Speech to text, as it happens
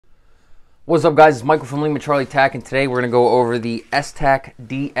What's up, guys? It's Michael from Lima Charlie Tack, and today we're going to go over the Esstac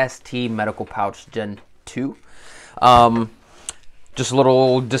DST Medical Pouch Gen 2. Just a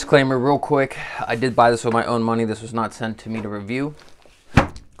little disclaimer real quick. I did buy this with my own money. This was not sent to me to review.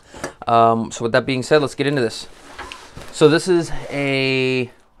 So with that being said, let's get into this. So this is the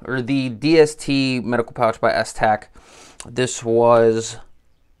DST Medical Pouch by Esstac. This was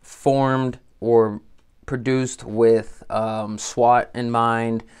formed or produced with SWAT in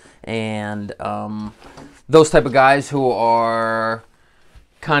mind, and those type of guys who are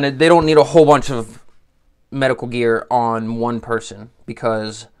they don't need a whole bunch of medical gear on one person,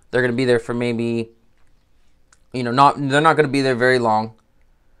 because they're going to be there for maybe, they're not going to be there very long,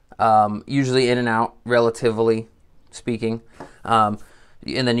 usually in and out, relatively speaking. And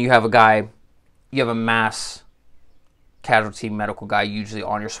then you have a mass casualty medical guy usually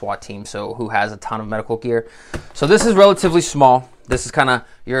on your SWAT team, so who has a ton of medical gear. So this is relatively small. This is kind of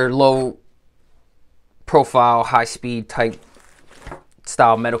your low profile, high speed type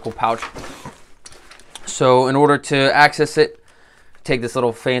style medical pouch. So in order to access it, take this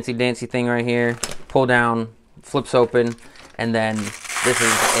little fancy dancy thing right here, pull down, flips open, and then this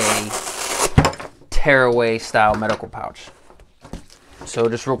is a tearaway style medical pouch. So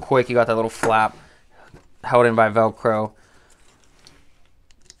just real quick, you got that little flap held in by Velcro,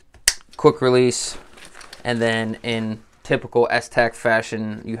 quick release, and then in typical Esstac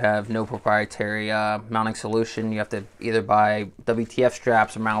fashion, you have no proprietary mounting solution. You have to either buy WTF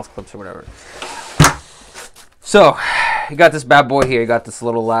straps or malice clips or whatever. So you got this bad boy here. You got this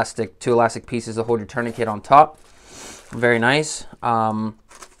little two elastic pieces to hold your tourniquet on top. Very nice.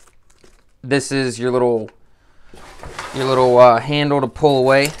 This is your little handle to pull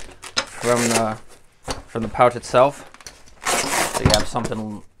away from the pouch itself. So you have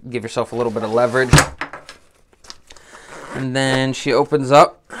something, give yourself a little bit of leverage. And then she opens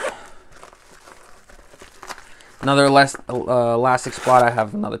up. Another elastic spot. I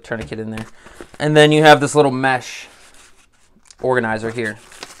have another tourniquet in there. And then you have this little mesh organizer here.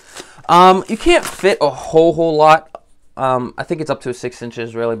 You can't fit a whole lot. I think it's up to 6 inches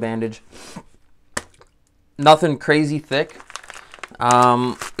Israeli bandage. Nothing crazy thick.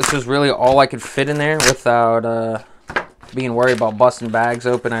 This is really all I could fit in there without being worried about busting bags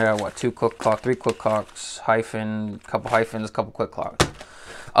open. I got, what, 2 click clocks, 3 click clocks, hyphen, couple hyphens, couple quick clocks.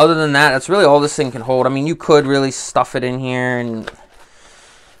 Other than that, that's really all this thing can hold. I mean, you could really stuff it in here, and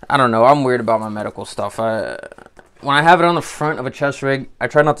I don't know. I'm weird about my medical stuff. When I have it on the front of a chest rig, I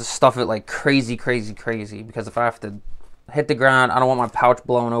try not to stuff it like crazy, because if I have to hit the ground, I don't want my pouch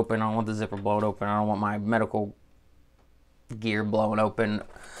blown open. I don't want the zipper blown open. I don't want my medical gear blown open.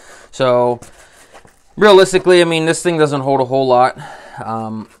 So realistically, I mean, this thing doesn't hold a whole lot.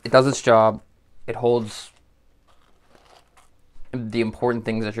 It does its job. It holds the important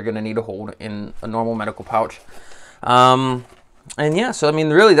things that you're going to need to hold in a normal medical pouch. And yeah, so I mean,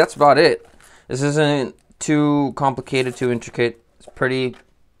 really, that's about it. This isn't too complicated, too intricate. It's pretty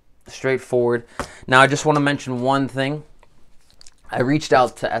straightforward. Now, I just want to mention one thing. I reached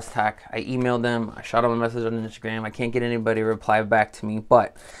out to Esstac. I emailed them. I shot them a message on Instagram. I can't get anybody to reply back to me.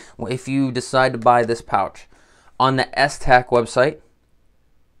 But if you decide to buy this pouch on the Esstac website,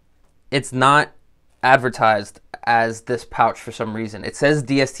 it's not advertised as this pouch for some reason. It says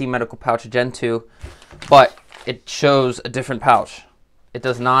DST Medical Pouch Gen 2, but it shows a different pouch. It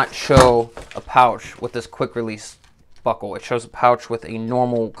does not show a pouch with this quick release buckle. It shows a pouch with a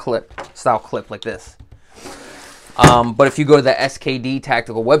normal style clip like this. But if you go to the SKD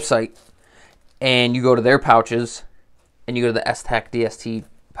Tactical website and you go to their pouches and you go to the Esstac DST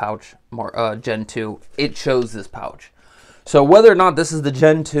pouch Gen 2, it shows this pouch. So whether or not this is the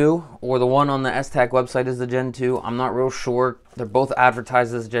Gen 2 or the one on the Esstac website is the Gen 2, I'm not real sure. They're both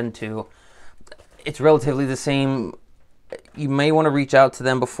advertised as Gen 2. It's relatively the same. You may want to reach out to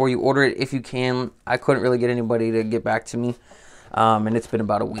them before you order it if you can. I couldn't really get anybody to get back to me. And it's been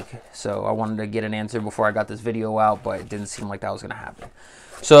about a week, so I wanted to get an answer before I got this video out, but it didn't seem like that was going to happen.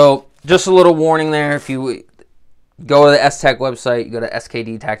 So just a little warning there. If you go to the Esstac website, you go to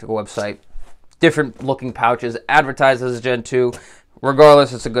SKD Tactical website, different looking pouches advertised as Gen 2.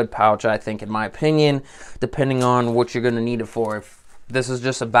 Regardless, it's a good pouch, I think, in my opinion, depending on what you're going to need it for. If this is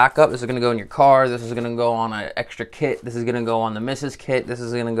just a backup, this is going to go in your car, this is going to go on an extra kit, this is going to go on the Mrs. kit, this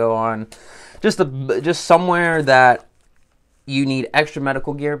is going to go on just somewhere that you need extra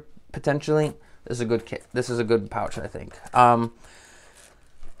medical gear, potentially. This is a good kit. This is a good pouch, I think. I'm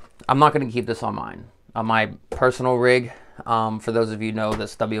not going to keep this on my personal rig. For those of you who know,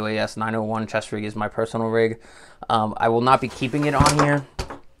 this WAS 901 chest rig is my personal rig. I will not be keeping it on here.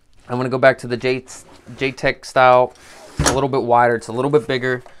 I'm going to go back to the JTech style. It's a little bit wider. It's a little bit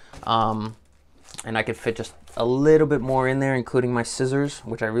bigger. And I could fit just a little bit more in there, including my scissors,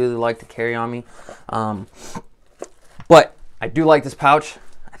 which I really like to carry on me. But I do like this pouch.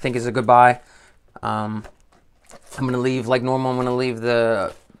 I think it's a good buy. I'm going to leave, like normal, I'm going to leave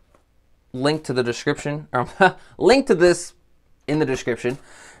the link to the description, or link to this in the description.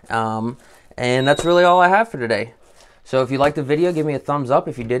 And that's really all I have for today. So if you liked the video, give me a thumbs up.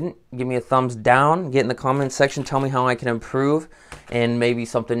 If you didn't, give me a thumbs down. Get in the comments section, tell me how I can improve, and maybe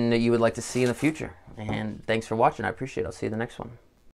something that you would like to see in the future. And thanks for watching. I appreciate it. I'll see you in the next one.